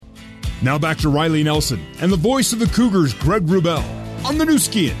Now back to Riley Nelson and the voice of the Cougars, Greg Wrubell, on the new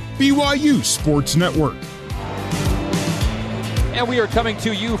Skin BYU Sports Network. And we are coming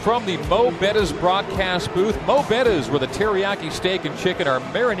to you from the Mo Betta's broadcast booth. Mo Betta's, where the teriyaki steak and chicken are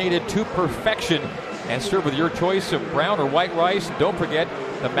marinated to perfection and served with your choice of brown or white rice. And don't forget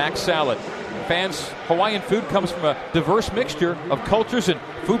the mac salad. Fans, Hawaiian food comes from a diverse mixture of cultures and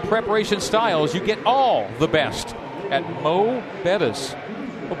food preparation styles. You get all the best at Mo Betta's.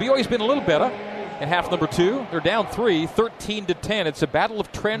 Well, BYU's been a little better in half number 2. They're down 3, 13-10. It's a battle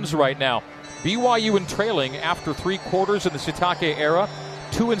of trends right now. BYU in trailing after 3 quarters in the Sitake era,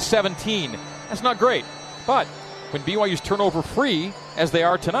 2-17. That's not great. But when BYU's turnover free, as they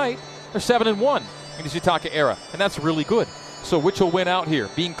are tonight, they're 7-1 in the Sitake era. And that's really good. So which will win out here?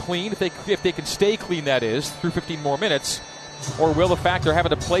 Being clean, if they can stay clean, that is, through 15 more minutes, or will the fact they're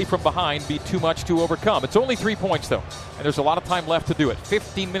having to play from behind be too much to overcome? It's only 3 points, though, and there's a lot of time left to do it.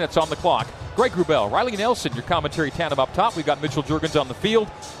 15 minutes on the clock. Greg Wrubell, Riley Nelson, your commentary tandem up top. We've got Mitchell Juergens on the field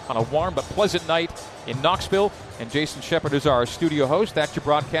on a warm but pleasant night in Knoxville, and Jason Shepard is our studio host. That's your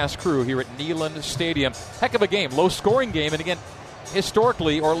broadcast crew here at Neyland Stadium. Heck of a game, low-scoring game, and again,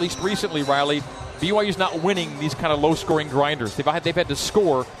 historically, or at least recently, Riley, BYU's not winning these kind of low-scoring grinders. They've had to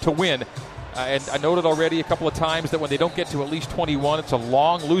score to win. And I noted already a couple of times that when they don't get to at least 21, it's a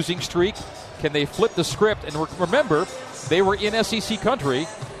long losing streak. Can they flip the script? And remember, they were in SEC country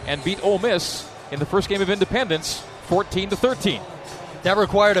and beat Ole Miss in the first game of independence, 14-13. That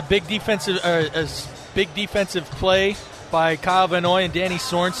required a big defensive play by Kyle Van Noy and Danny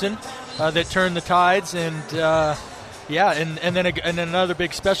Sorensen that turned the tides, and then another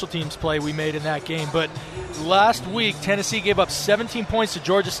big special teams play we made in that game. But last week, Tennessee gave up 17 points to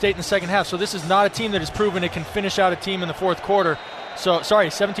Georgia State in the second half. So this is not a team that has proven it can finish out a team in the fourth quarter.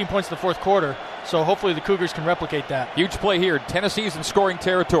 17 points in the fourth quarter. So hopefully the Cougars can replicate that. Huge play here. Tennessee's in scoring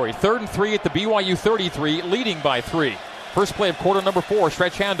territory. 3rd and 3 at the BYU 33, leading by 3. First play of quarter number 4,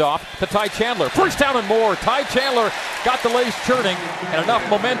 stretch handoff to Ty Chandler. First down and more. Ty Chandler got the legs churning and enough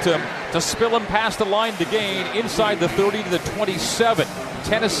momentum to spill him past the line to gain inside the 30 to the 27.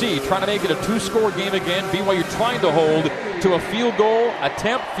 Tennessee trying to make it a 2-score game again. BYU trying to hold to a field goal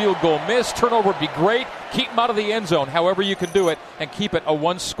attempt, field goal miss. Turnover would be great. Keep them out of the end zone however you can do it and keep it a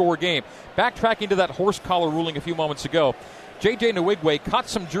 1-score game. Backtracking to that horse collar ruling a few moments ago, J.J. Nwigwe caught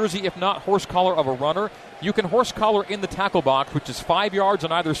some jersey, if not horse collar, of a runner. You can horse collar in the tackle box, which is 5 yards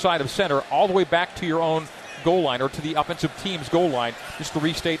on either side of center, all the way back to your own goal line or to the offensive team's goal line. Just the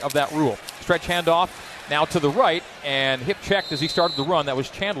restate of that rule. Stretch handoff now to the right, and hip checked as he started the run. That was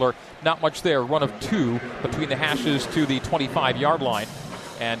Chandler. Not much there. Run of 2 between the hashes to the 25-yard line.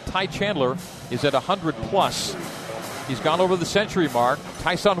 And Ty Chandler is at 100+. He's gone over the century mark.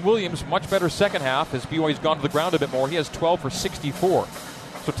 Tyson Williams, much better second half as BYU's gone to the ground a bit more. He has 12 for 64.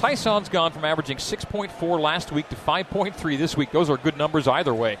 So Tyson's gone from averaging 6.4 last week to 5.3 this week. Those are good numbers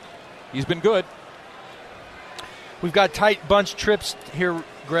either way. He's been good. We've got tight bunch trips here,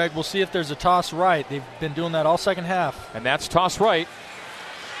 Greg. We'll see if there's a toss right. They've been doing that all second half. And that's toss right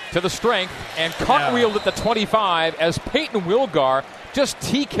to the strength and cartwheeled at the 25 as Peyton Wilgar just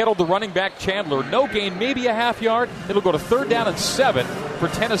tea-kettled the running back Chandler. No gain, maybe a half yard. It'll go to 3rd down and 7 for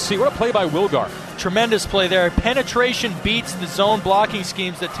Tennessee. What a play by Wilgar. Tremendous play there. Penetration beats the zone blocking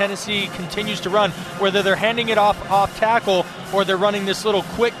schemes that Tennessee continues to run, whether they're handing it off tackle or they're running this little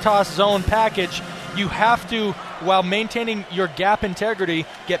quick toss zone package. You have to, while maintaining your gap integrity,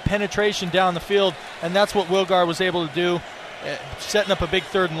 get penetration down the field, and that's what Wilgar was able to do, setting up a big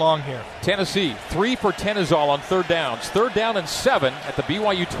 3rd and long here. Tennessee, 3 for 10 is all on 3rd downs. 3rd down and 7 at the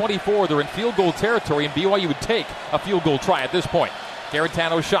BYU 24. They're in field goal territory, and BYU would take a field goal try at this point.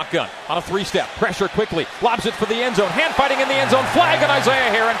 Garantano shotgun on a 3-step. Pressure quickly. Lobs it for the end zone. Hand fighting in the end zone. Flag on Isaiah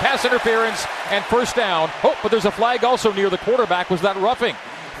Heron. Pass interference and first down. Oh, but there's a flag also near the quarterback. Was that roughing?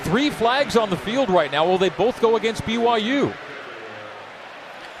 3 flags on the field right now. Will they both go against BYU?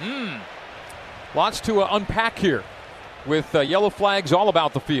 Lots to unpack here with yellow flags all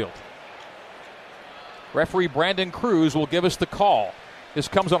about the field. Referee Brandon Cruz will give us the call. This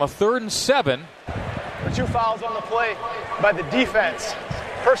comes on a 3rd and 7. For 2 fouls on the play by the defense.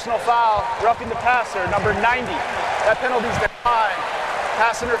 Personal foul, roughing the passer, number 90. That penalty's denied.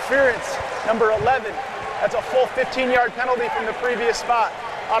 Pass interference, number 11. That's a full 15-yard penalty from the previous spot.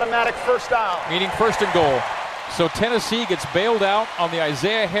 Automatic first down. Meaning 1st and goal. So Tennessee gets bailed out on the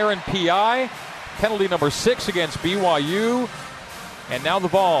Isaiah Heron PI. Penalty number 6 against BYU. And now the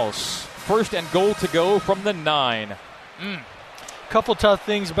Vols. 1st and goal to go from the 9. Couple tough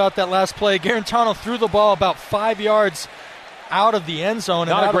things about that last play. Garantano threw the ball about 5 yards out of the end zone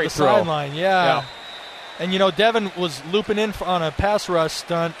and out of the sideline. Yeah. And, Devin was looping in on a pass rush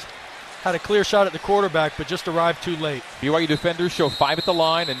stunt had a clear shot at the quarterback, but just arrived too late. BYU defenders show 5 at the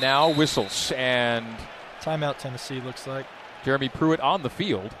line, and now whistles. And timeout Tennessee, looks like. Jeremy Pruitt on the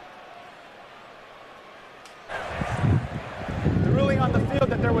field. The ruling on the field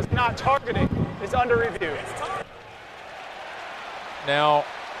that there was not targeting is under review. Now,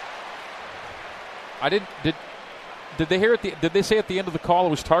 did they hear did they say at the end of the call it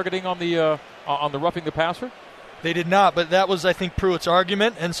was targeting on the roughing the passer? They did not, but that was, I think, Pruitt's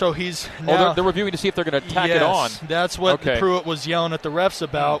argument, and so he's now... they're reviewing to see if they're going to tack it on. That's what Pruitt was yelling at the refs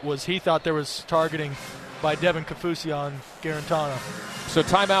about, was he thought there was targeting by Devin Kafusi on Garantano. So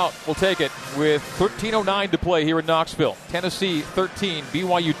timeout, we'll take it with 13:09 to play here in Knoxville. Tennessee 13,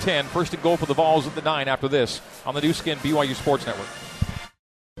 BYU 10. First and goal for the Vols at the 9 after this on the new skin BYU Sports Network.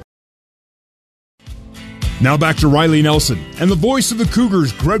 Now back to Riley Nelson and the voice of the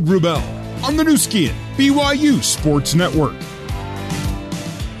Cougars, Greg Wrubell, on the new skin BYU Sports Network.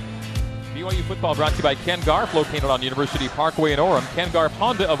 BYU football brought to you by Ken Garff, located on University Parkway in Orem. Ken Garff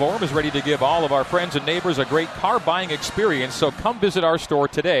Honda of Orem is ready to give all of our friends and neighbors a great car buying experience, so come visit our store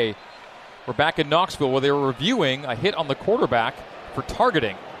today. We're back in Knoxville where they were reviewing a hit on the quarterback for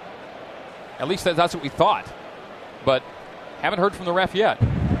targeting. At least that's what we thought, but haven't heard from the ref yet.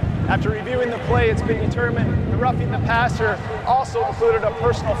 After reviewing the play, it's been determined the roughing the passer also included a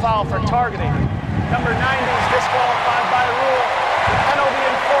personal foul for targeting. Number 90 is disqualified by rule. The penalty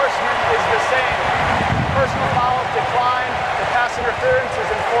enforcement is the same. Personal foul is declined. The pass interference is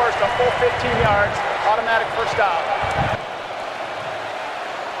enforced a full 15 yards. Automatic first down.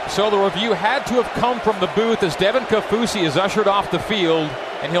 So the review had to have come from the booth as Devin Kafusi is ushered off the field,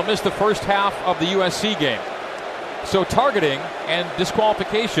 and he'll miss the first half of the USC game. So targeting and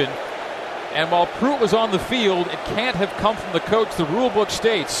disqualification, and while Pruitt was on the field, it can't have come from the coach. The rule book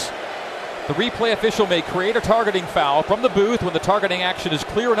states the replay official may create a targeting foul from the booth when the targeting action is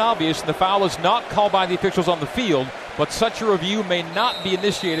clear and obvious and the foul is not called by the officials on the field, but such a review may not be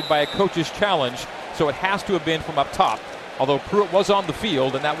initiated by a coach's challenge, so it has to have been from up top. Although Pruitt was on the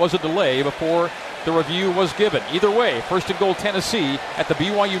field, and that was a delay before the review was given. Either way, first and goal Tennessee at the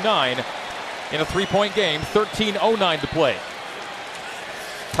BYU 9 in a 3-point game, 13:09 to play.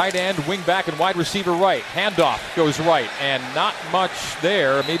 Tight end, wing back, and wide receiver right. Handoff goes right, and not much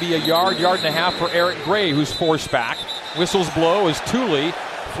there. Maybe a yard and a half for Eric Gray, who's forced back. Whistles blow as Thule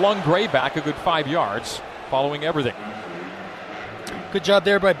flung Gray back a good 5 yards, following everything. Good job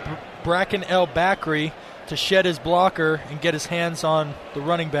there by Bracken L. Bakri to shed his blocker and get his hands on the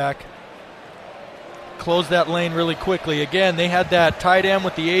running back. Close that lane really quickly. Again, they had that tight end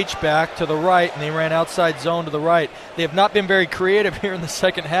with the H-back to the right, and they ran outside zone to the right. They have not been very creative here in the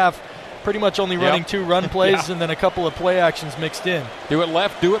second half, pretty much only running 2 run plays and then a couple of play actions mixed in. Do it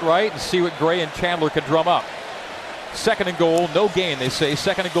left, do it right, and see what Gray and Chandler can drum up. Second and goal, no gain, they say.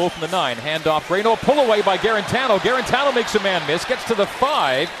 Second and goal from the 9. Handoff, Gray, no pull away by Garantano. Garantano makes a man miss, gets to the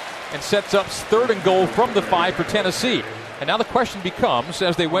 5, and sets up third and goal from the 5 for Tennessee. And now the question becomes,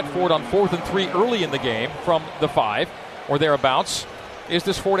 as they went forward on 4th and 3 early in the game from the 5 or thereabouts, is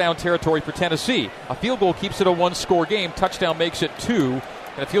this 4-down territory for Tennessee? A field goal keeps it a 1-score game. Touchdown makes it 2. And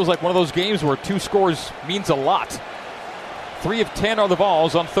it feels like one of those games where 2 scores means a lot. 3 of 10 are the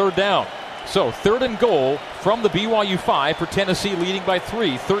Vols on 3rd down. So 3rd and goal from the BYU 5 for Tennessee, leading by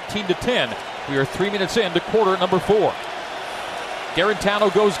 3, 13-10. We are 3 minutes into quarter number 4.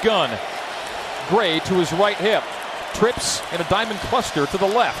 Garantano goes gun. Gray to his right hip. Trips in a diamond cluster to the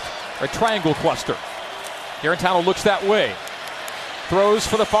left, or a triangle cluster. Garantano looks that way. Throws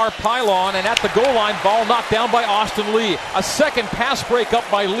for the far pylon, and at the goal line, ball knocked down by Austin Lee. A second pass break up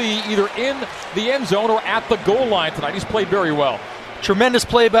by Lee, either in the end zone or at the goal line tonight. He's played very well. Tremendous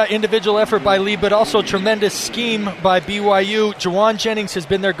play by individual effort by Lee, but also tremendous scheme by BYU. Jawan Jennings has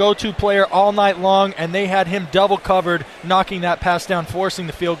been their go-to player all night long, and they had him double covered, knocking that pass down, forcing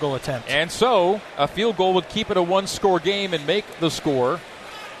the field goal attempt. And so a field goal would keep it a 1-score game and make the score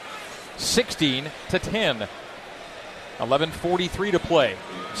 16-10. 11:43 to play.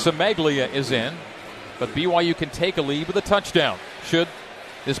 Semaglia is in, but BYU can take a lead with a touchdown. Should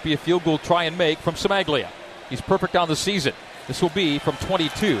this be a field goal try and make from Semaglia? He's perfect on the season. This will be from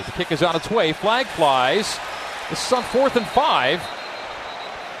 22. The kick is on its way. Flag flies. This is on 4th and 5.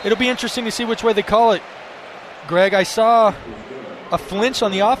 It'll be interesting to see which way they call it. Greg, I saw a flinch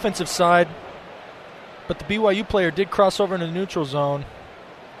on the offensive side, but the BYU player did cross over into the neutral zone.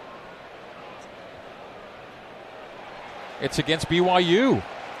 It's against BYU.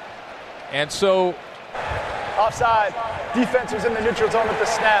 And so... Offside. Defense was in the neutral zone at the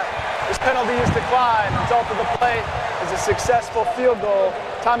snap. This penalty is declined. The result of the play is a successful field goal.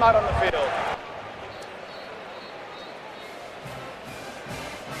 Timeout on the field.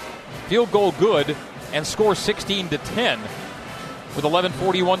 Field goal good and score 16-10 with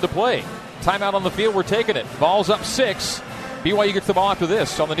 11:41 to play. Timeout on the field, we're taking it. Ball's up 6. BYU gets the ball after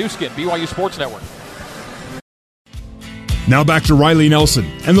this on the new skin, BYU Sports Network. Now back to Riley Nelson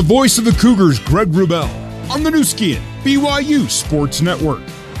and the voice of the Cougars, Greg Wrubell, on the new skin, BYU Sports Network.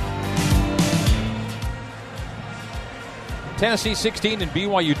 Tennessee 16 and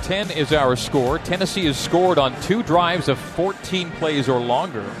BYU 10 is our score. Tennessee has scored on 2 drives of 14 plays or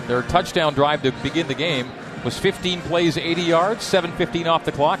longer. Their touchdown drive to begin the game was 15 plays, 80 yards, 7:15 off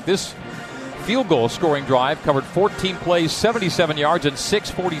the clock. This field goal scoring drive covered 14 plays, 77 yards, and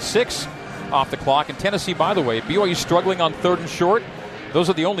 6:46 off the clock. And Tennessee, by the way, BYU struggling on 3rd and short.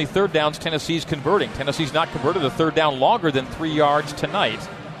 Those are the only third downs Tennessee's converting. Tennessee's not converted a third down longer than 3 yards tonight.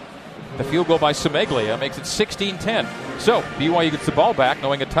 The field goal by Semeglia makes it 16-10. So BYU gets the ball back,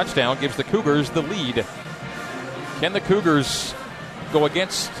 knowing a touchdown gives the Cougars the lead. Can the Cougars go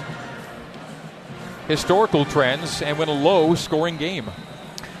against historical trends and win a low-scoring game?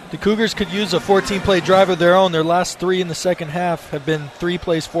 The Cougars could use a 14-play drive of their own. Their last 3 in the second half have been 3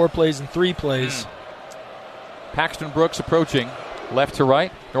 plays, 4 plays, and 3 plays. Paxton Brooks approaching left to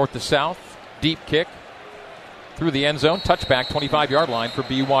right, north to south. Deep kick through the end zone. Touchback, 25-yard line for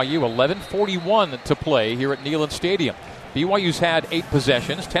BYU. 11:41 to play here at Neyland Stadium. BYU's had 8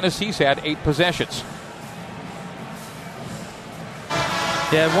 possessions. Tennessee's had 8 possessions.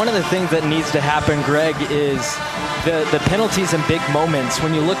 Yeah, one of the things that needs to happen, Greg, is the penalties in big moments.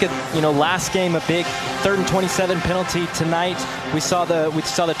 When you look at, last game, a big 3rd and 27 penalty. Tonight, we saw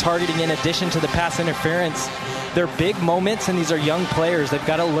the targeting in addition to the pass interference. They're big moments, and these are young players. They've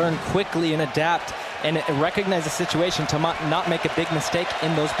got to learn quickly and adapt and recognize the situation to not make a big mistake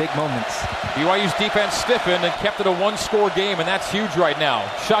in those big moments. BYU's defense stiffened and kept it a 1-score game, and that's huge right now.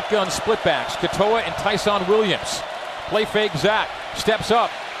 Shotgun splitbacks, Katoa and Tyson Williams. Play fake, Zach steps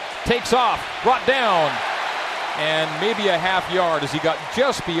up, takes off, brought down, and maybe a half yard as he got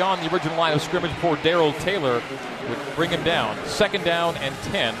just beyond the original line of scrimmage before Darrell Taylor would bring him down. 2nd down and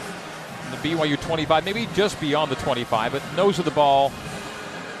 10. The BYU 25, maybe just beyond the 25, but nose of the ball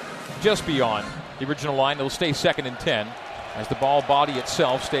just beyond the original line. It'll stay 2nd and 10 as the ball body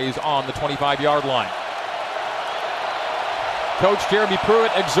itself stays on the 25-yard line. Coach Jeremy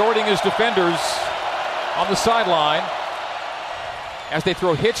Pruitt exhorting his defenders on the sideline as they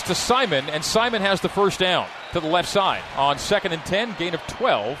throw hitch to Simon, and Simon has the first down to the left side on 2nd and 10, gain of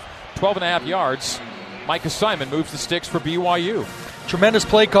 12 and a half yards. Micah Simon moves the sticks for BYU. Tremendous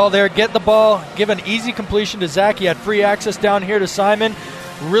play call there. Get the ball, give an easy completion to Zach. He had free access down here to Simon.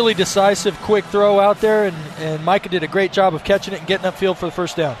 Really decisive, quick throw out there, and Micah did a great job of catching it and getting upfield for the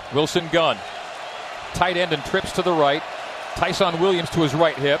first down. Wilson Gunn, tight end and trips to the right. Tyson Williams to his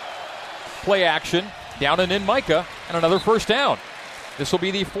right hip. Play action, down and in Micah, and another first down. This will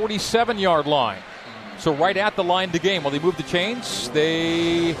be the 47-yard line. So right at the line to game. Will they move the chains?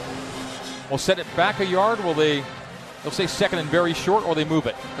 They will set it back a yard. They'll say 2nd and very short, or they move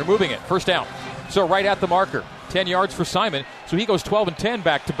it. They're moving it. First down. So right at the marker. 10 yards for Simon. So he goes 12 and 10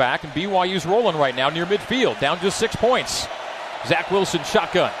 back-to-back, and BYU's rolling right now near midfield. Down just 6 points. Zach Wilson,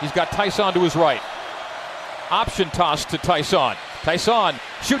 shotgun. He's got Tyson to his right. Option toss to Tyson. Tyson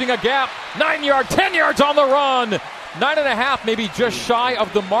shooting a gap. 10 yards on the run. 9.5, maybe just shy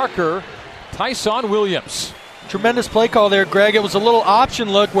of the marker. Tyson Williams. Tremendous play call there, Greg. It was a little option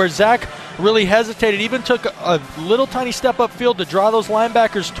look where Zach really hesitated, even took a little tiny step upfield to draw those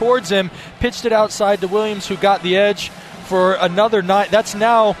linebackers towards him, pitched it outside to Williams, who got the edge for another 9. That's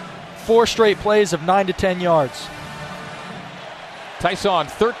now 4 straight plays of 9 to 10 yards. Tyson,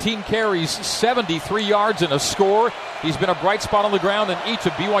 13 carries, 73 yards, and a score. He's been a bright spot on the ground in each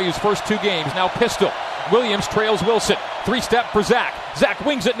of BYU's first 2 games. Now pistol. Williams trails Wilson. 3-step for Zach. Zach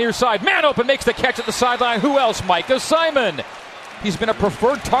wings it near side. Man open, makes the catch at the sideline. Who else? Micah Simon. He's been a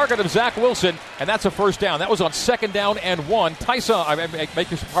preferred target of Zach Wilson, and that's a first down. That was on 2nd down and 1.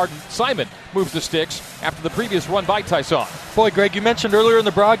 Simon moves the sticks after the previous run by Tyson. Boy, Greg, you mentioned earlier in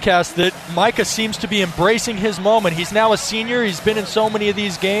the broadcast that Micah seems to be embracing his moment. He's now a senior. He's been in so many of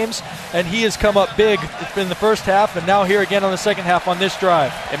these games, and he has come up big. It's been the first half, and now here again on the second half on this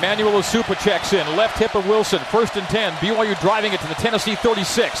drive. Emmanuel Asupa checks in. Left hip of Wilson. 1st and 10. BYU driving it to the Tennessee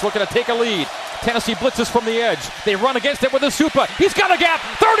 36. Looking to take a lead. Tennessee blitzes from the edge. They run against it with Asupa. He's got a gap.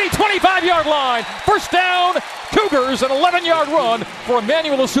 30, 25-yard line. First down. Cougars, an 11-yard run for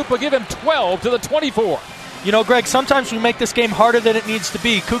Emmanuel Asupa. Give him 12 to the 24. You know, Greg, sometimes we make this game harder than it needs to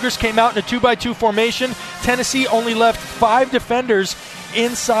be. Cougars came out in a 2-by-2 formation. Tennessee only left 5 defenders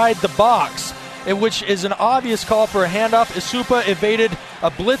inside the box, which is an obvious call for a handoff. Asupa evaded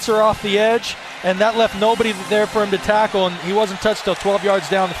a blitzer off the edge and that left nobody there for him to tackle, and he wasn't touched till 12 yards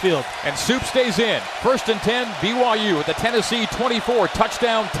down the field. And Soup stays in. 1st and 10, BYU at the Tennessee 24.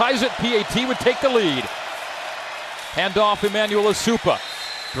 Touchdown ties it. PAT would take the lead. Handoff Emmanuel Asupa.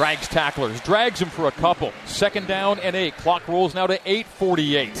 Drags tacklers. Drags him for a couple. 2nd down and 8. Clock rolls now to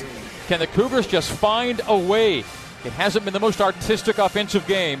 8:48. Can the Cougars just find a way? It hasn't been the most artistic offensive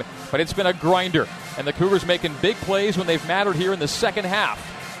game, but it's been a grinder. And the Cougars making big plays when they've mattered here in the second half.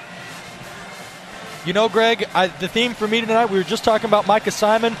 You know, Greg, the theme for me tonight, we were just talking about Micah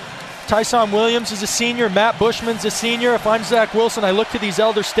Simon. Tyson Williams is a senior. Matt Bushman's a senior. If I'm Zach Wilson, I look to these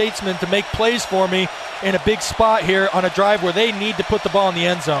elder statesmen to make plays for me in a big spot here on a drive where they need to put the ball in the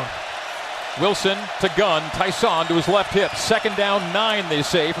end zone. Wilson to gun. Tyson to his left hip. 2nd down 9, they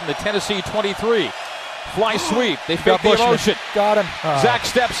say, from the Tennessee 23. Fly sweep. They fake the motion. Got him. Zach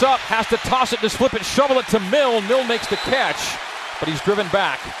steps up, has to toss it, just flip it, shovel it to Mill. Mill makes the catch, but he's driven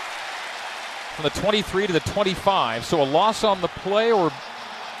back from the 23 to the 25. So a loss on the play, or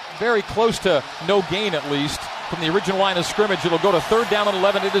very close to no gain at least, from the original line of scrimmage. It'll go to 3rd down and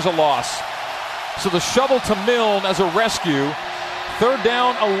 11. It is a loss. So the shovel to Milne as a rescue. 3rd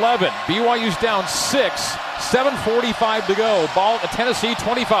down, 11. BYU's down 6. 7:45 to go. Ball at the Tennessee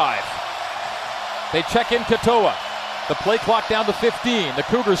 25. They check in Katoa. The play clock down to 15. The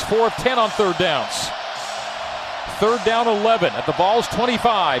Cougars 4 of 10 on 3rd downs. 3rd down, 11. At the ball's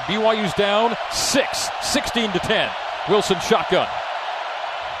 25. BYU's down 6. 16 to 10. Wilson shotgun.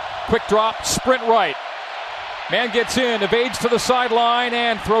 Quick drop, sprint right. Man gets in, evades to the sideline,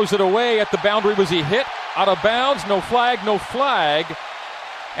 and throws it away at the boundary. Was he hit? Out of bounds, no flag.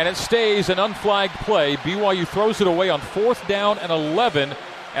 And it stays an unflagged play. BYU throws it away on 4th down and 11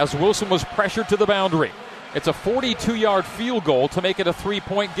 as Wilson was pressured to the boundary. It's a 42-yard field goal to make it a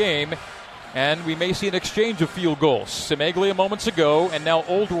 3-point game, and we may see an exchange of field goals. Semeglia moments ago, and now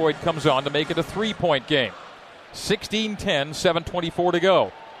Oldroyd comes on to make it a 3-point game. 16-10, 7:24 to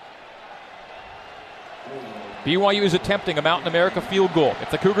go. BYU is attempting a Mountain America field goal.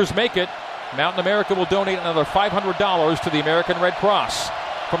 If the Cougars make it, Mountain America will donate another $500 to the American Red Cross.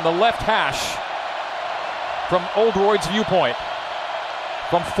 From the left hash, from Oldroyd's viewpoint,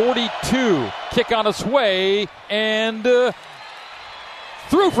 from 42, kick on its way, and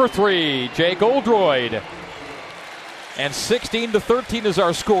through for 3, Jake Oldroyd. And 16-13 is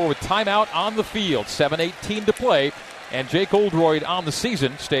our score with timeout on the field. 7:18 to play, and Jake Oldroyd on the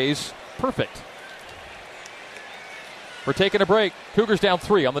season stays perfect. We're taking a break. Cougars down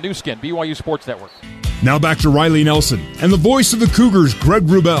 3 on the new skin, BYU Sports Network. Now back to Riley Nelson and the voice of the Cougars, Greg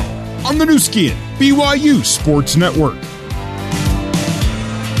Wrubell, on the new skin, BYU Sports Network.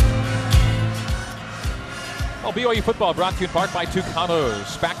 Well, BYU football brought to you in part by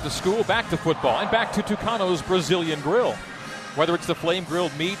Tucanos. Back to school, back to football, and back to Tucanos Brazilian Grill. Whether it's the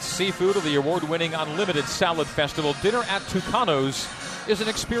flame-grilled meats, seafood, or the award-winning Unlimited Salad Festival, dinner at Tucanos is an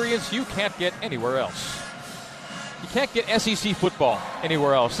experience you can't get anywhere else. You can't get SEC football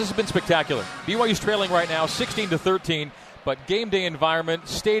anywhere else. This has been spectacular. BYU's trailing right now 16-13, but game day environment,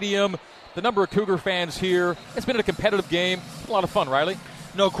 stadium, the number of Cougar fans here. It's been a competitive game. A lot of fun, Riley.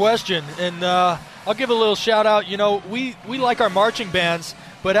 No question. And I'll give a little shout out. You know, we like our marching bands,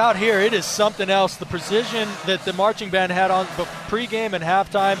 but out here it is something else. The precision that the marching band had on pregame and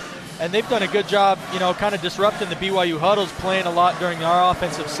halftime, and they've done a good job, you know, kind of disrupting the BYU huddles, playing a lot during our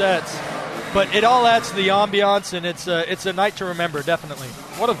offensive sets. But it all adds to the ambiance, and it's a night to remember, definitely.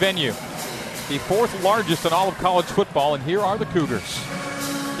 What a venue. The 4th largest in all of college football, and here are the Cougars.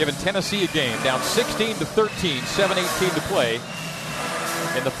 Giving Tennessee a game, down 16-13, 7:18 to play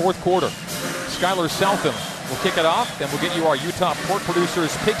in the 4th quarter. Skylar Southam will kick it off, then we'll get you our Utah Pork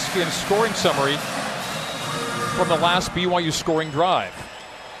Producers Pigskin scoring summary from the last BYU scoring drive.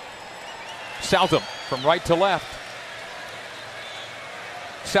 Southam from right to left.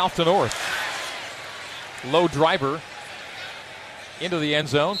 South to north. Low driver into the end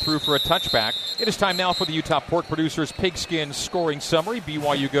zone, through for a touchback. It is time now for the Utah Pork Producers Pigskin scoring summary.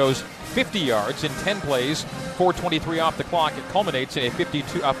 BYU goes 50 yards in 10 plays, 4:23 off the clock. It culminates in a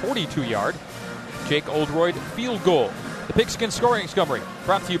 42-yard Jake Oldroyd field goal. The Pigskin scoring summary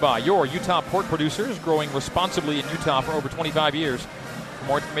brought to you by your Utah Pork Producers, growing responsibly in Utah for over 25 years. For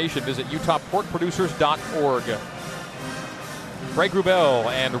more information, visit utahporkproducers.org. Greg Wrubell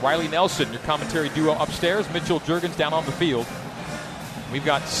and Riley Nelson, your commentary duo upstairs. Mitchell Juergens down on the field. We've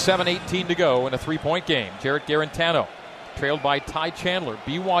got 7:18 to go in a 3-point game. Jarrett Garantano trailed by Ty Chandler.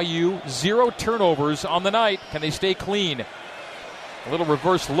 BYU 0 turnovers on the night. Can they stay clean? A little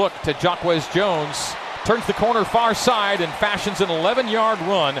reverse look to Jacquez Jones. Turns the corner far side and fashions an 11-yard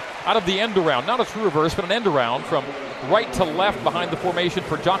run out of the end around. Not a true reverse, but an end around from right to left behind the formation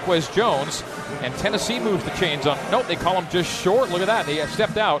for Jacquez Jones. And Tennessee moves the chains on. Nope, they call him just short. Look at that. They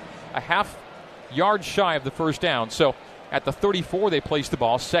stepped out a half yard shy of the first down. So at the 34, they placed the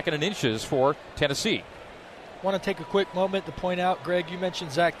ball, 2nd and inches for Tennessee. Want to take a quick moment to point out, Greg, you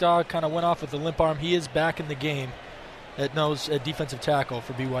mentioned Zach Dogg kind of went off with a limp arm. He is back in the game at defensive tackle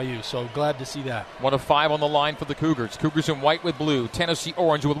for BYU, so glad to see that. 1 of 5 on the line for the Cougars. Cougars in white with blue. Tennessee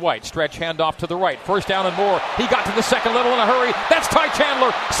orange with white. Stretch handoff to the right. First down and more. He got to the second level in a hurry. That's Ty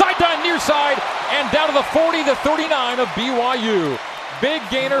Chandler. Sideline near side and down to the 40, the 39 of BYU. Big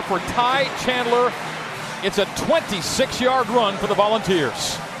gainer for Ty Chandler. It's a 26-yard run for the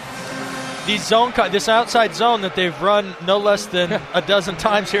Volunteers. This outside zone that they've run no less than a dozen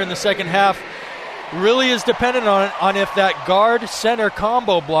times here in the second half really is dependent on if that guard-center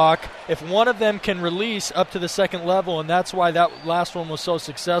combo block, if one of them can release up to the second level, and that's why that last one was so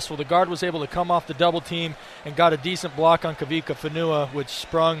successful. The guard was able to come off the double team and got a decent block on Kavika Fanua, which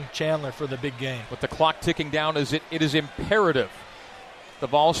sprung Chandler for the big gain. With the clock ticking down, it is imperative the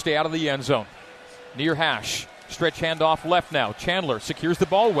ball stay out of the end zone. Near hash. Stretch handoff left now. Chandler secures the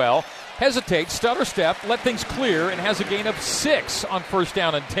ball well, hesitates, stutter step, let things clear, and has a gain of 6 on first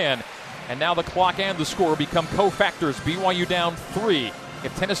down and 10. And now the clock and the score become co-factors. BYU down 3.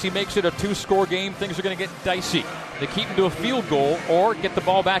 If Tennessee makes it a 2-score game, things are going to get dicey. They keep them to a field goal or get the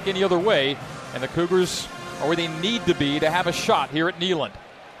ball back any other way, and the Cougars are where they need to be to have a shot here at Neyland.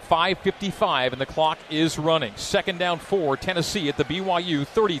 5:55 and the clock is running. 2nd down 4, Tennessee at the BYU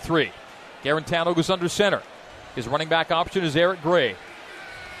 33. Garantano goes under center. His running back option is Eric Gray.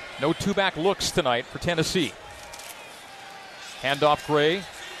 No two-back looks tonight for Tennessee. Handoff Gray.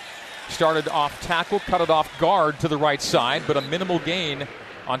 Started off tackle, cut it off guard to the right side, but a minimal gain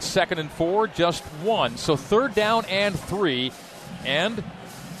on 2nd and 4, just 1. So 3rd down and 3, and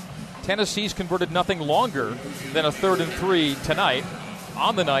Tennessee's converted nothing longer than a 3rd and 3 tonight.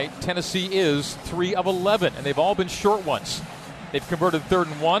 On the night, Tennessee is 3 of 11, and they've all been short ones. They've converted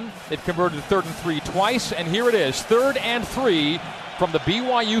 3rd and 1, they've converted 3rd and 3 twice, and here it is, 3rd and 3 from the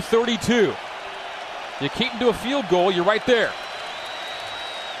BYU 32. You keep them to a field goal, you're right there.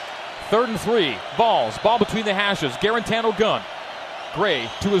 3rd and 3, ball between the hashes. Garantano gun. Gray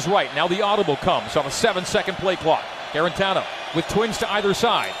to his right. Now the audible comes on a 7-second play clock. Garantano with twins to either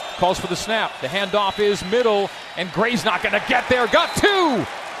side. Calls for the snap. The handoff is middle, and Gray's not going to get there. Got 2!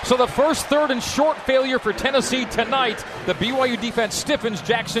 So the first 3rd and short failure for Tennessee tonight. The BYU defense stiffens.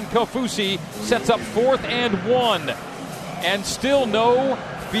 Jackson Kofusi sets up 4th and 1. And still no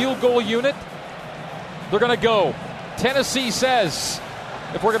field goal unit. They're going to go. Tennessee says,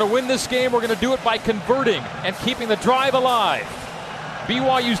 if we're going to win this game, we're going to do it by converting and keeping the drive alive.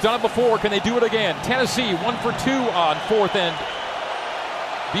 BYU's done it before. Can they do it again? Tennessee 1 for 2 on 4th and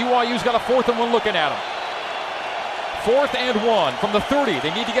BYU's got a 4th and 1 looking at them. 4th and 1 from the 30.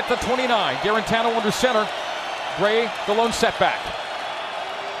 They need to get to 29. Garantano under center. Gray, the lone setback.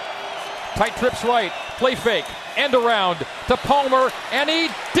 Tight trips right. Play fake. End around to Palmer. And he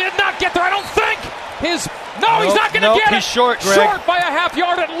did not get there, I don't think. He's not going to get it. He's short, Greg. Short by a half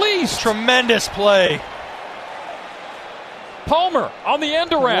yard at least. Tremendous play. Palmer on the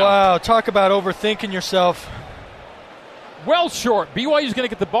end around. Wow, talk about overthinking yourself. Well short. BYU's going to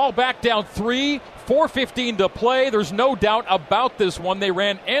get the ball back down 3. 4:15 to play. There's no doubt about this one. They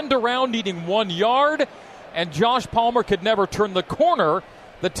ran end around needing 1 yard, and Josh Palmer could never turn the corner.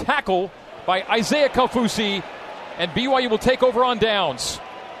 The tackle by Isaiah Kofusi, and BYU will take over on downs.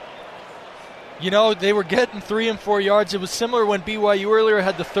 You know, they were getting 3 and 4 yards. It was similar when BYU earlier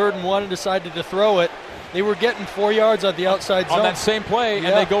had the 3rd and 1 and decided to throw it. They were getting 4 yards on the outside zone. On that same play, and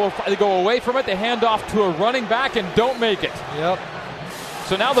they go away from it. They hand off to a running back and don't make it. Yep.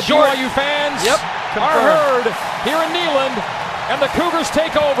 So now the BYU fans are heard here in Neyland, and the Cougars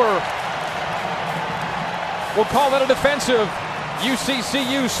take over. We'll call that a defensive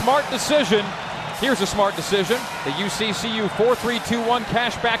UCCU smart decision. Here's a smart decision. The UCCU 4321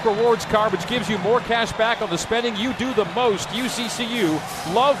 Cashback Rewards Card, which gives you more cash back on the spending you do the most. UCCU,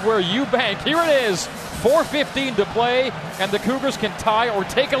 love where you bank. Here it is, 4:15 to play, and the Cougars can tie or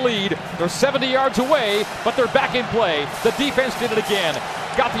take a lead. They're 70 yards away, but they're back in play. The defense did it again.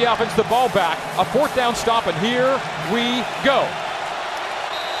 Got the offense the ball back. A 4th down stop, and here we go.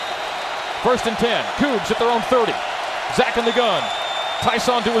 1st and 10. Cougs at their own 30. Zach in the gun.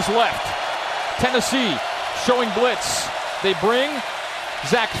 Tyson to his left. Tennessee showing blitz. They bring.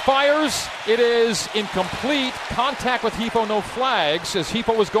 Zach fires. It is incomplete. Contact with Hifo, no flags, as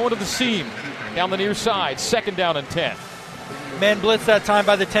Hifo was going to the seam down the near side. 2nd down and 10. Man blitz that time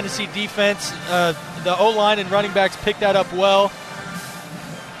by the Tennessee defense. The O-line and running backs picked that up well.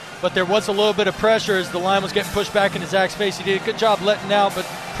 but there was a little bit of pressure as the line was getting pushed back into Zach's face. He did a good job letting out, but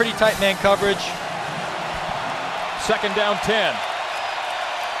pretty tight man coverage. 2nd down 10.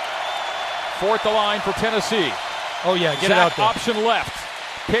 4th the line for Tennessee. Oh, yeah, get Zach it out there. Option left.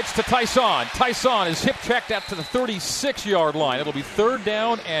 Pitch to Tyson. Tyson is hip checked out to the 36-yard line. It'll be 3rd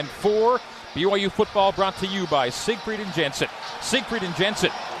down and 4. BYU football brought to you by Siegfried and Jensen. Siegfried and Jensen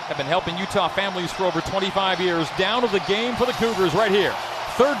have been helping Utah families for over 25 years. Down of the game for the Cougars right here.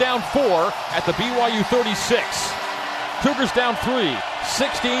 3rd down 4 at the BYU 36. Cougars down 3,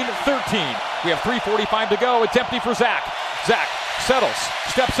 16-13. We have 3:45 to go. It's empty for Zach. Zach settles,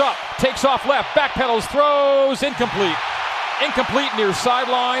 steps up, takes off left, backpedals, throws, incomplete. Incomplete near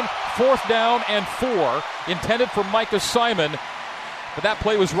sideline. 4th down and 4. Intended for Micah Simon, but that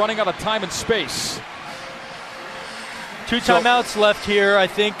play was running out of time and space. 2 timeouts left here. I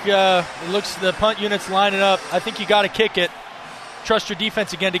think it looks the punt unit's lining up. I think you got to kick it. Trust your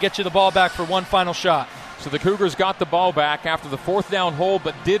defense again to get you the ball back for one final shot. So the Cougars got the ball back after the 4th down hold,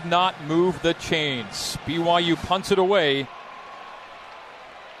 but did not move the chains. BYU punts it away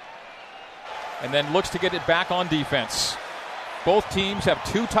and then looks to get it back on defense. Both teams have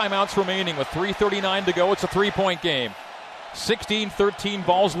 2 timeouts remaining with 3:39 to go. It's a 3-point game. 16-13,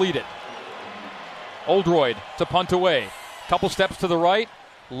 Vols lead it. Oldroyd to punt away. Couple steps to the right.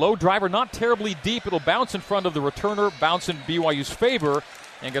 Low driver, not terribly deep. It'll bounce in front of the returner, bounce in BYU's favor,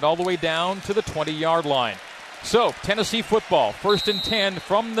 and get all the way down to the 20-yard line. So, Tennessee football, 1st and 10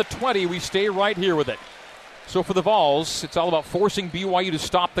 from the 20. We stay right here with it. So for the Vols, it's all about forcing BYU to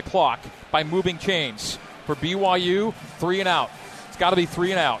stop the clock by moving chains. For BYU, 3 and out. It's got to be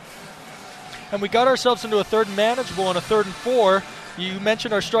 3 and out. And we got ourselves into a 3rd and manageable and a 3rd and 4. You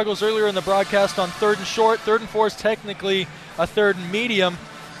mentioned our struggles earlier in the broadcast on 3rd and short. 3rd and 4 is technically a 3rd and medium.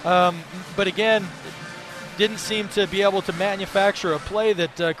 But again, didn't seem to be able to manufacture a play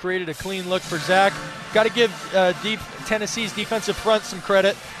that created a clean look for Zach. Got to give Tennessee's defensive front some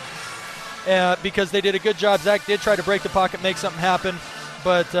credit because they did a good job. Zach did try to break the pocket, make something happen,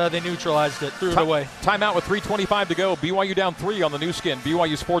 but they neutralized it, threw it away. Timeout with 3:25 to go. BYU down 3 on the new skin,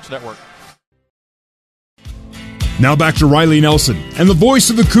 BYU Sports Network. Now back to Riley Nelson and the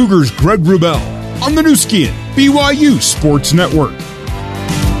voice of the Cougars, Greg Wrubell, on the new skin, BYU Sports Network.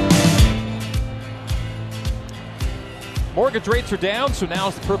 Mortgage rates are down, so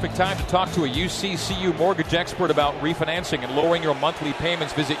now's the perfect time to talk to a UCCU mortgage expert about refinancing and lowering your monthly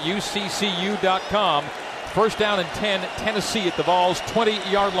payments. Visit uccu.com. 1st down and 10, Tennessee at the Vols'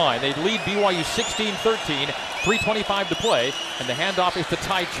 20-yard line. They lead BYU 16-13, 3:25 to play, and the handoff is to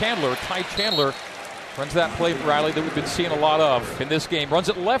Ty Chandler. Ty Chandler runs that play, Riley, that we've been seeing a lot of in this game. Runs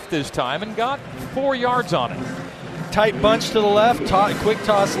it left this time and got 4 yards on it. Tight bunch to the left, quick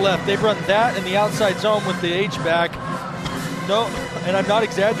toss left. They've run that in the outside zone with the H-back. No, and I'm not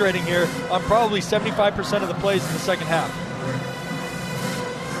exaggerating here, on probably 75% of the plays in the second half.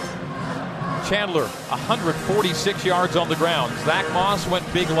 Chandler, 146 yards on the ground. Zach Moss went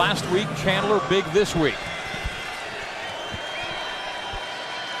big last week. Chandler big this week.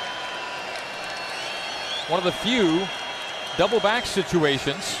 One of the few double back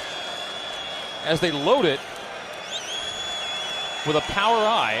situations as they load it with a power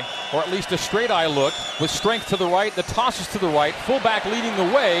eye, or at least a straight eye look, with strength to the right. The toss is to the right. Fullback leading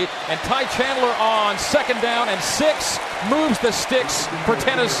the way, and Ty Chandler on 2nd down and 6 moves the sticks for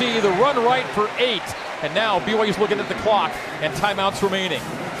Tennessee. The run right for 8. And now BYU's looking at the clock and timeouts remaining.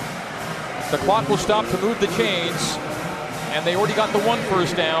 The clock will stop to move the chains, and they already got the 1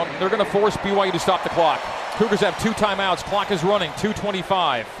 first down. They're going to force BYU to stop the clock. Cougars have 2 timeouts. Clock is running,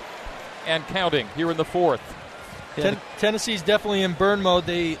 2:25 and counting here in the 4th. Yeah, Tennessee's definitely in burn mode.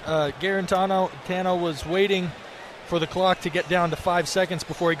 Garantano was waiting for the clock to get down to 5 seconds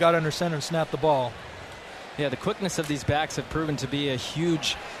before he got under center and snapped the ball. Yeah, the quickness of these backs have proven to be a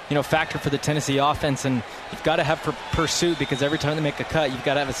huge, factor for the Tennessee offense, and you've got to have pursuit because every time they make a cut, you've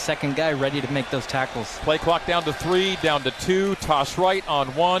got to have a second guy ready to make those tackles. Play clock down to 3, down to 2, toss right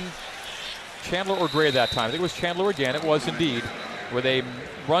on 1. Chandler or Gray that time. I think it was Chandler again. It was indeed. With a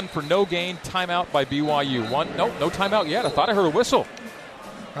run for no gain, timeout by BYU. No timeout yet. I thought I heard a whistle.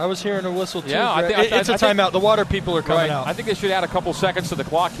 I was hearing a whistle too. Yeah, it's a timeout. The water people are coming out. I think they should add a couple seconds to the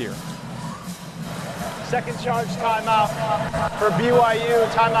clock here. Second charge timeout for BYU.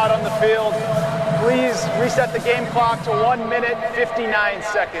 Timeout on the field. Please reset the game clock to 1 minute, 59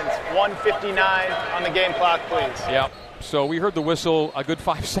 seconds. 1:59 on the game clock, please. Yeah. So we heard the whistle a good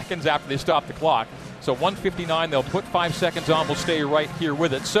 5 seconds after they stopped the clock. So 1:59, they'll put 5 seconds on. We'll stay right here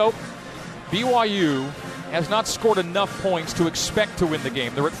with it. So BYU has not scored enough points to expect to win the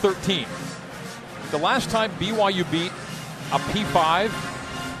game. They're at 13. The last time BYU beat a P5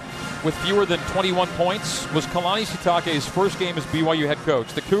 with fewer than 21 points was Kalani Sitake's first game as BYU head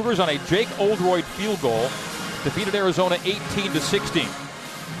coach. The Cougars, on a Jake Oldroyd field goal, defeated Arizona 18-16.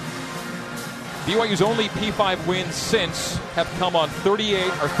 BYU's only P5 wins since have come on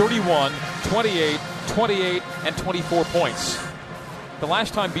 31, 28, 28, and 24 points. The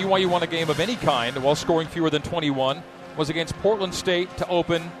last time BYU won a game of any kind while scoring fewer than 21 was against Portland State to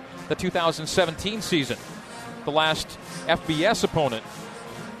open the 2017 season. The last FBS opponent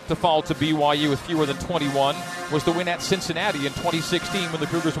to fall to BYU with fewer than 21 was the win at Cincinnati in 2016 when the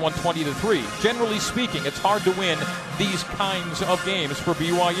Cougars won 20-3. Generally speaking, it's hard to win these kinds of games for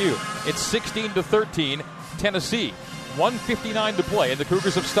BYU. It's 16-13, Tennessee. 1:59 to play, and the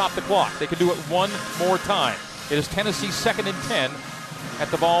Cougars have stopped the clock. They can do it one more time. It is Tennessee 2nd and 10 at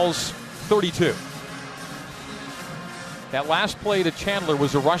the Vols' 32. That last play to Chandler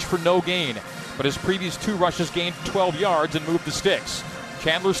was a rush for no gain, but his previous 2 rushes gained 12 yards and moved the sticks.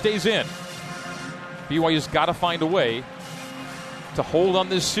 Chandler stays in. BYU's got to find a way to hold on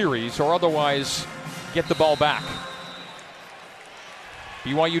this series or otherwise get the ball back.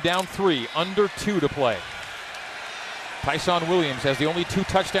 BYU down 3, under 2 to play. Tyson Williams has the only 2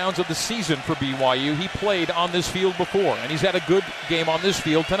 touchdowns of the season for BYU. He played on this field before, and he's had a good game on this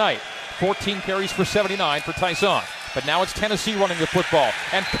field tonight. 14 carries for 79 for Tyson. But now it's Tennessee running the football.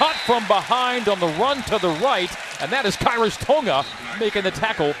 And cut from behind on the run to the right. And that is Khyiris Tonga making the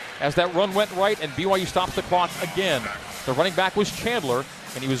tackle as that run went right and BYU stops the clock again. The running back was Chandler,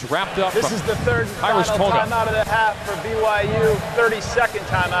 and he was wrapped up. This is the third final timeout of the half for BYU. 30-second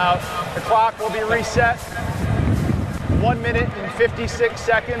timeout. The clock will be reset. 1 minute and 56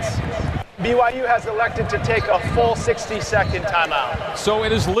 seconds. BYU has elected to take a full 60-second timeout. So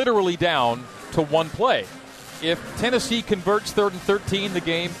it is literally down to one play. If Tennessee converts 3rd and 13, the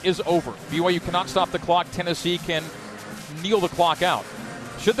game is over. BYU cannot stop the clock. Tennessee can kneel the clock out.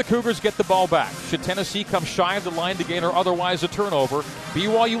 Should the Cougars get the ball back, should Tennessee come shy of the line to gain or otherwise a turnover,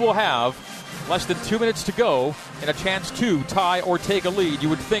 BYU will have less than 2 minutes to go and a chance to tie or take a lead. You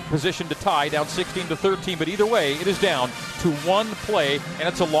would think positioned to tie, down 16-13, but either way, it is down to one play, and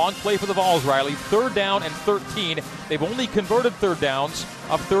it's a long play for the Vols, Riley. 3rd down and 13. They've only converted 3rd downs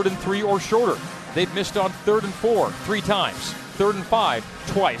of 3rd and 3 or shorter. They've missed on 3rd and 4 3 times, 3rd and 5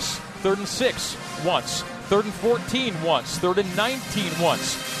 twice, 3rd and 6 once, 3rd and 14 once, 3rd and 19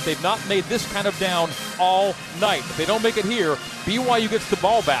 once. They've not made this kind of down all night. If they don't make it here, BYU gets the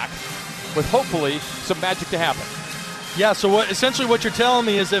ball back with hopefully some magic to happen. Yeah, so essentially what you're telling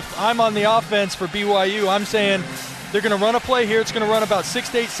me is if I'm on the offense for BYU, I'm saying they're going to run a play here. It's going to run about 6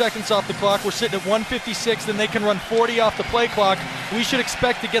 to 8 seconds off the clock. We're sitting at 1:56, then they can run 40 off the play clock. We should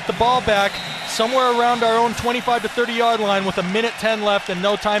expect to get the ball back somewhere around our own 25 to 30-yard line with 1:10 left and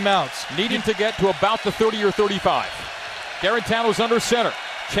no timeouts. Needing to get to about the 30 or 35. Garantano's under center.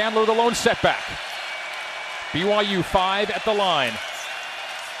 Chandler the lone setback. BYU 5 at the line.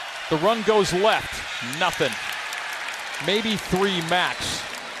 The run goes left. Nothing. Maybe 3 max.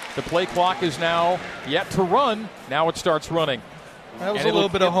 The play clock is now yet to run. Now it starts running. That was a little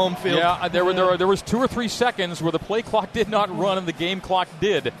bit of home field. Yeah, there was 2 or 3 seconds where the play clock did not run and the game clock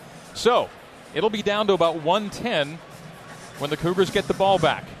did. So it'll be down to about 1:10 when the Cougars get the ball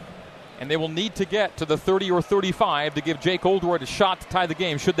back. And they will need to get to the 30 or 35 to give Jake Oldroyd a shot to tie the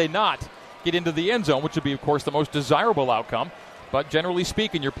game should they not get into the end zone, which would be, of course, the most desirable outcome. But generally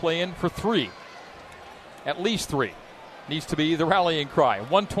speaking, you're playing for 3. At least 3. Needs to be the rallying cry.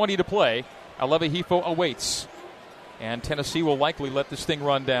 1:20 to play. Aleva Hifo awaits. And Tennessee will likely let this thing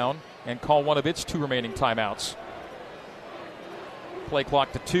run down and call one of its 2 remaining timeouts. Play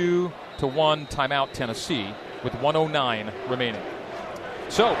clock to 2 to 1. Timeout Tennessee with 1:09 remaining.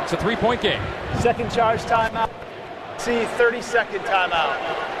 So it's a 3-point game. Second charge timeout. See 30-second timeout.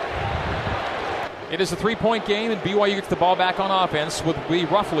 It is a 3-point game, and BYU gets the ball back on offense with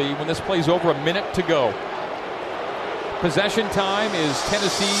roughly, when this play's over, 1 minute to go. Possession time is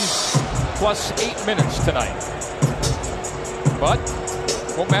Tennessee's plus 8 minutes tonight. But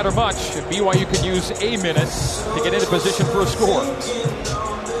won't matter much if BYU can use a minute to get into position for a score.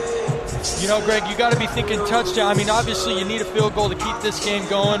 You know, Greg, you got to be thinking touchdown. I mean, obviously you need a field goal to keep this game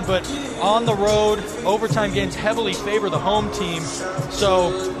going, but on the road, overtime games heavily favor the home team.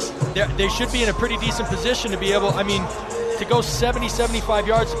 So they should be in a pretty decent position to be able, to go 70, 75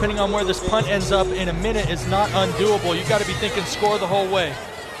 yards, depending on where this punt ends up in a minute, is not undoable. You got to be thinking score the whole way.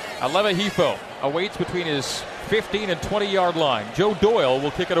 Aleva Hifo awaits between his 15 and 20-yard line. Joe Doyle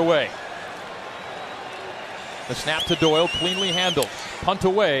will kick it away. The snap to Doyle, cleanly handled. Punt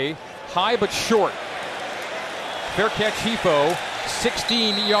away, high but short. Fair catch Hifo,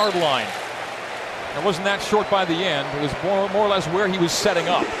 16-yard line. It wasn't that short by the end. It was more or less where he was setting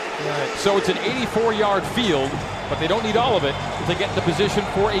up. Right. So it's an 84-yard field, but they don't need all of it to get into position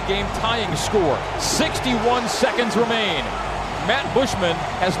for a game-tying score. 61 seconds remain. Matt Bushman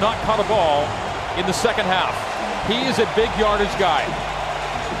has not caught a ball in the second half. He is a big yardage guy.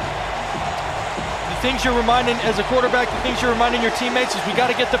 The things you're reminding, as a quarterback, the things you're reminding your teammates is we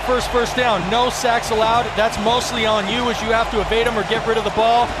got to get the first down. No sacks allowed. That's mostly on you, as you have to evade them or get rid of the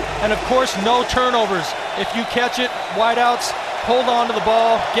ball. And, of course, no turnovers. If you catch it, wideouts, hold on to the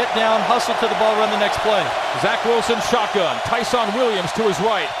ball, get down, hustle to the ball, run the next play. Zach Wilson shotgun. Tyson Williams to his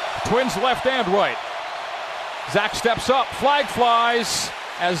right. Twins left and right. Zach steps up. Flag flies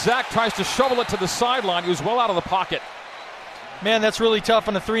as Zach tries to shovel it to the sideline. He was well out of the pocket. Man, that's really tough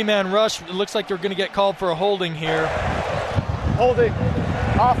on a three-man rush. It looks like they're going to get called for a holding here. Holding.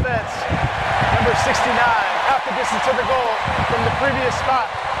 Offense. Number 69. Half the distance to the goal from the previous spot.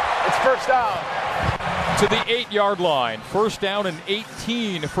 It's first down. To the 8-yard line. First down and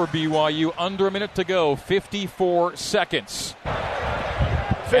 18 for BYU. Under a minute to go. 54 seconds.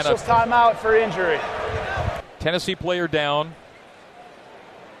 Officials timeout for injury. Tennessee player down.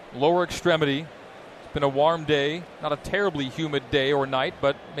 Lower extremity. It's been a warm day. Not a terribly humid day or night,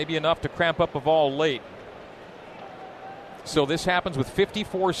 but maybe enough to cramp up a ball late. So this happens with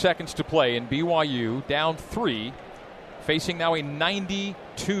 54 seconds to play, and BYU down 3, facing now a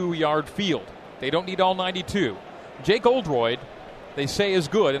 92-yard field. They don't need all 92. Jake Oldroyd, they say, is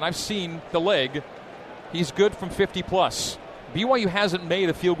good, and I've seen the leg. He's good from 50-plus. BYU hasn't made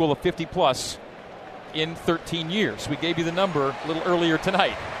a field goal of 50-plus in 13 years. We gave you the number a little earlier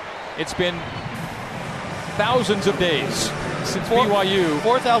tonight. It's been thousands of days since BYU.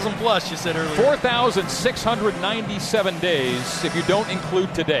 4,000 plus, you said earlier. 4,697 days if you don't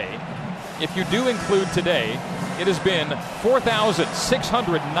include today. If you do include today, it has been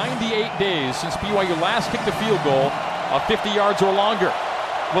 4,698 days since BYU last kicked a field goal of 50 yards or longer.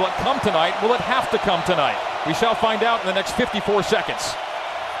 Will it come tonight? Will it have to come tonight? We shall find out in the next 54 seconds.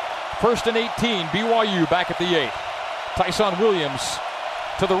 First and 18, BYU back at the 8. Tyson Williams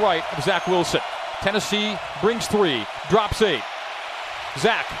to the right of Zach Wilson. Tennessee brings 3, drops 8.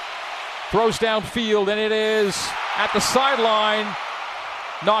 Zach throws downfield, and it is at the sideline.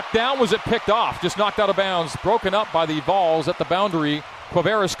 Knocked down. Was it picked off? Just knocked out of bounds. Broken up by the Vols at the boundary.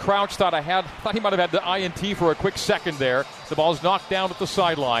 Quaveras crouched. Thought he might have had the INT for a quick second there. The ball's knocked down at the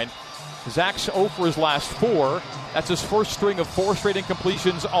sideline. Zach's 0 for his last 4. That's his first string of 4 straight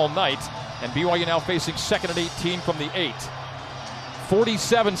incompletions all night. And BYU now facing second and 18 from the 8.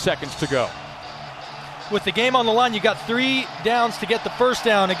 47 seconds to go. With the game on the line, you got 3 downs to get the first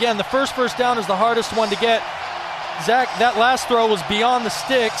down. Again, the first down is the hardest one to get. Zach, that last throw was beyond the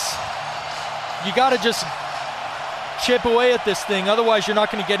sticks. You got to just chip away at this thing. Otherwise, you're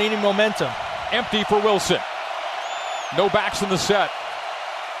not going to get any momentum. Empty for Wilson. No backs in the set.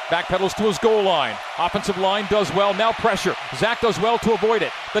 Backpedals to his goal line. Offensive line does well. Now pressure. Zach does well to avoid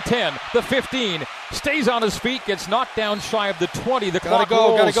it. The 10, the 15. Stays on his feet. Gets knocked down shy of the 20. The clock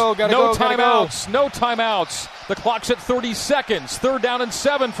rolls. No timeouts. No timeouts. The clock's at 30 seconds. Third down and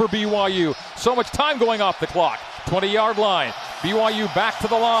 7 for BYU. So much time going off the clock. 20-yard line. BYU back to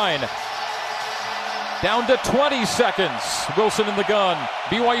the line. Down to 20 seconds. Wilson in the gun.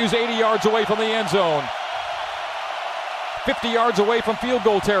 BYU's 80 yards away from the end zone. 50 yards away from field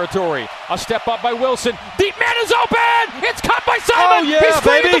goal territory. A step up by Wilson. Deep man is open! It's caught by Simon! Oh, yeah, he's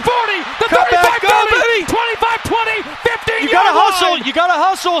clear baby. at the 40! The Cut 35, back, go, baby. 25, 20, 15 You got to hustle. line. You got to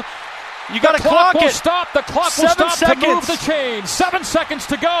hustle. You got to The clock clock will it. stop. The clock will 7 stop seconds. to move the chain. 7 seconds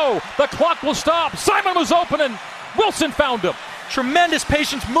to go. The clock will stop. Simon was open and Wilson found him. Tremendous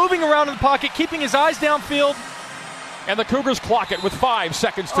patience, moving around in the pocket, keeping his eyes downfield. And the Cougars clock it with 5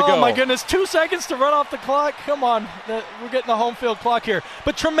 seconds to go. Oh, my goodness. 2 seconds to run off the clock. Come on. We're getting the home field clock here.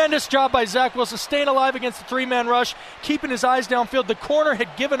 But tremendous job by Zach Wilson, staying alive against the 3-man rush, keeping his eyes downfield. The corner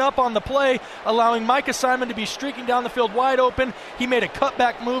had given up on the play, allowing Micah Simon to be streaking down the field wide open. He made a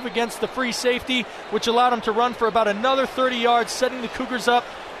cutback move against the free safety, which allowed him to run for about another 30 yards, setting the Cougars up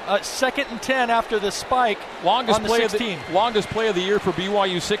 2nd and 10 after the spike on the 16. Longest play of the year for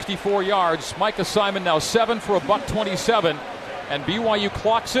BYU, 64 yards. Micah Simon now 7 for $127, and BYU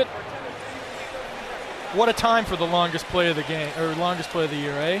clocks it. What a time for the longest play of the game, or longest play of the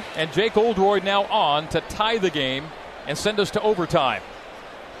year, eh? And Jake Oldroyd now on to tie the game and send us to overtime.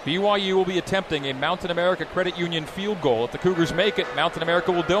 BYU will be attempting a Mountain America Credit Union field goal. If the Cougars make it, Mountain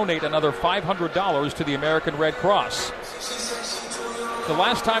America will donate another $500 to the American Red Cross. The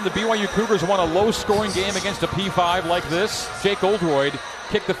last time the BYU Cougars won a low-scoring game against a P5 like this, Jake Oldroyd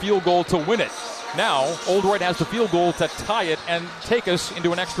kicked the field goal to win it. Now, Oldroyd has the field goal to tie it and take us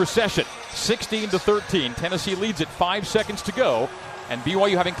into an extra session. 16-13. Tennessee leads it 5 seconds to go. And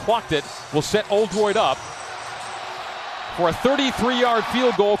BYU, having clocked it, will set Oldroyd up for a 33-yard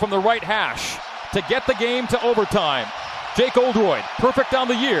field goal from the right hash to get the game to overtime. Jake Oldroyd, perfect on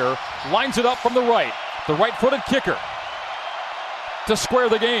the year, lines it up from the right. The right-footed kicker to square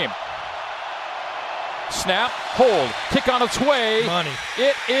the game. Snap, hold, kick on its way. Money.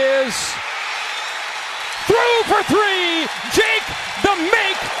 It is through for three. Jake the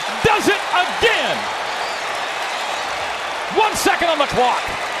Make does it again. 1 second on the clock.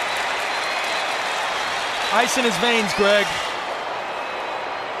 Ice in his veins, Greg.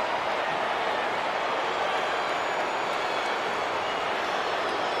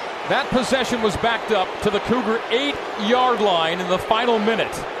 That possession was backed up to the Cougar 8-yard line in the final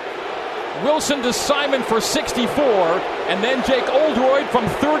minute. Wilson to Simon for 64, and then Jake Oldroyd from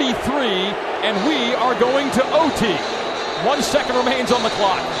 33, and we are going to OT. 1 second remains on the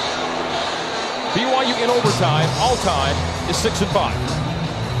clock. BYU in overtime, all time, is 6-5.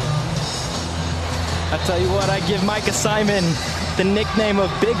 I tell you what, I give Micah Simon the nickname of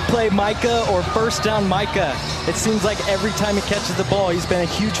Big Play Micah or First Down Micah. It seems like every time he catches the ball, he's been a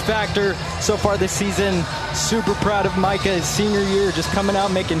huge factor so far this season. Super proud of Micah, his senior year, just coming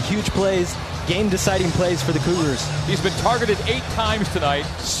out making huge plays, game-deciding plays for the Cougars. He's been targeted 8 times tonight,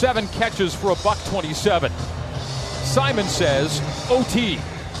 7 catches for $127. Simon says OT.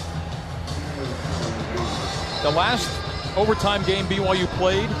 The last overtime game BYU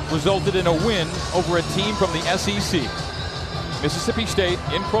played resulted in a win over a team from the SEC. Mississippi State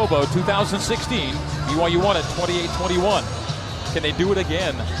in Provo, 2016. BYU won it 28-21. Can they do it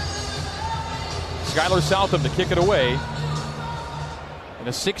again? Skylar Southam to kick it away in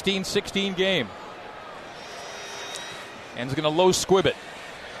a 16-16 game. And is going to low squib it.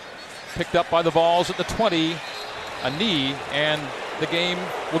 Picked up by the Vols at the 20. A knee, and the game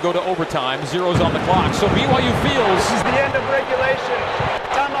will go to overtime. Zeros on the clock. So BYU feels This is the end of regulation.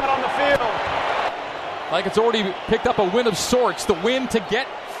 Timeout on the field. like it's already picked up a win of sorts. The win to get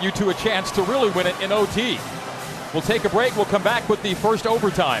you to a chance to really win it in OT. We'll take a break. We'll come back with the first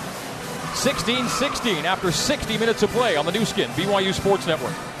overtime. 16-16 after 60 minutes of play on the new skin, BYU Sports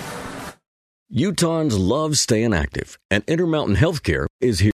Network. Utahns love staying active, and Intermountain Healthcare is here.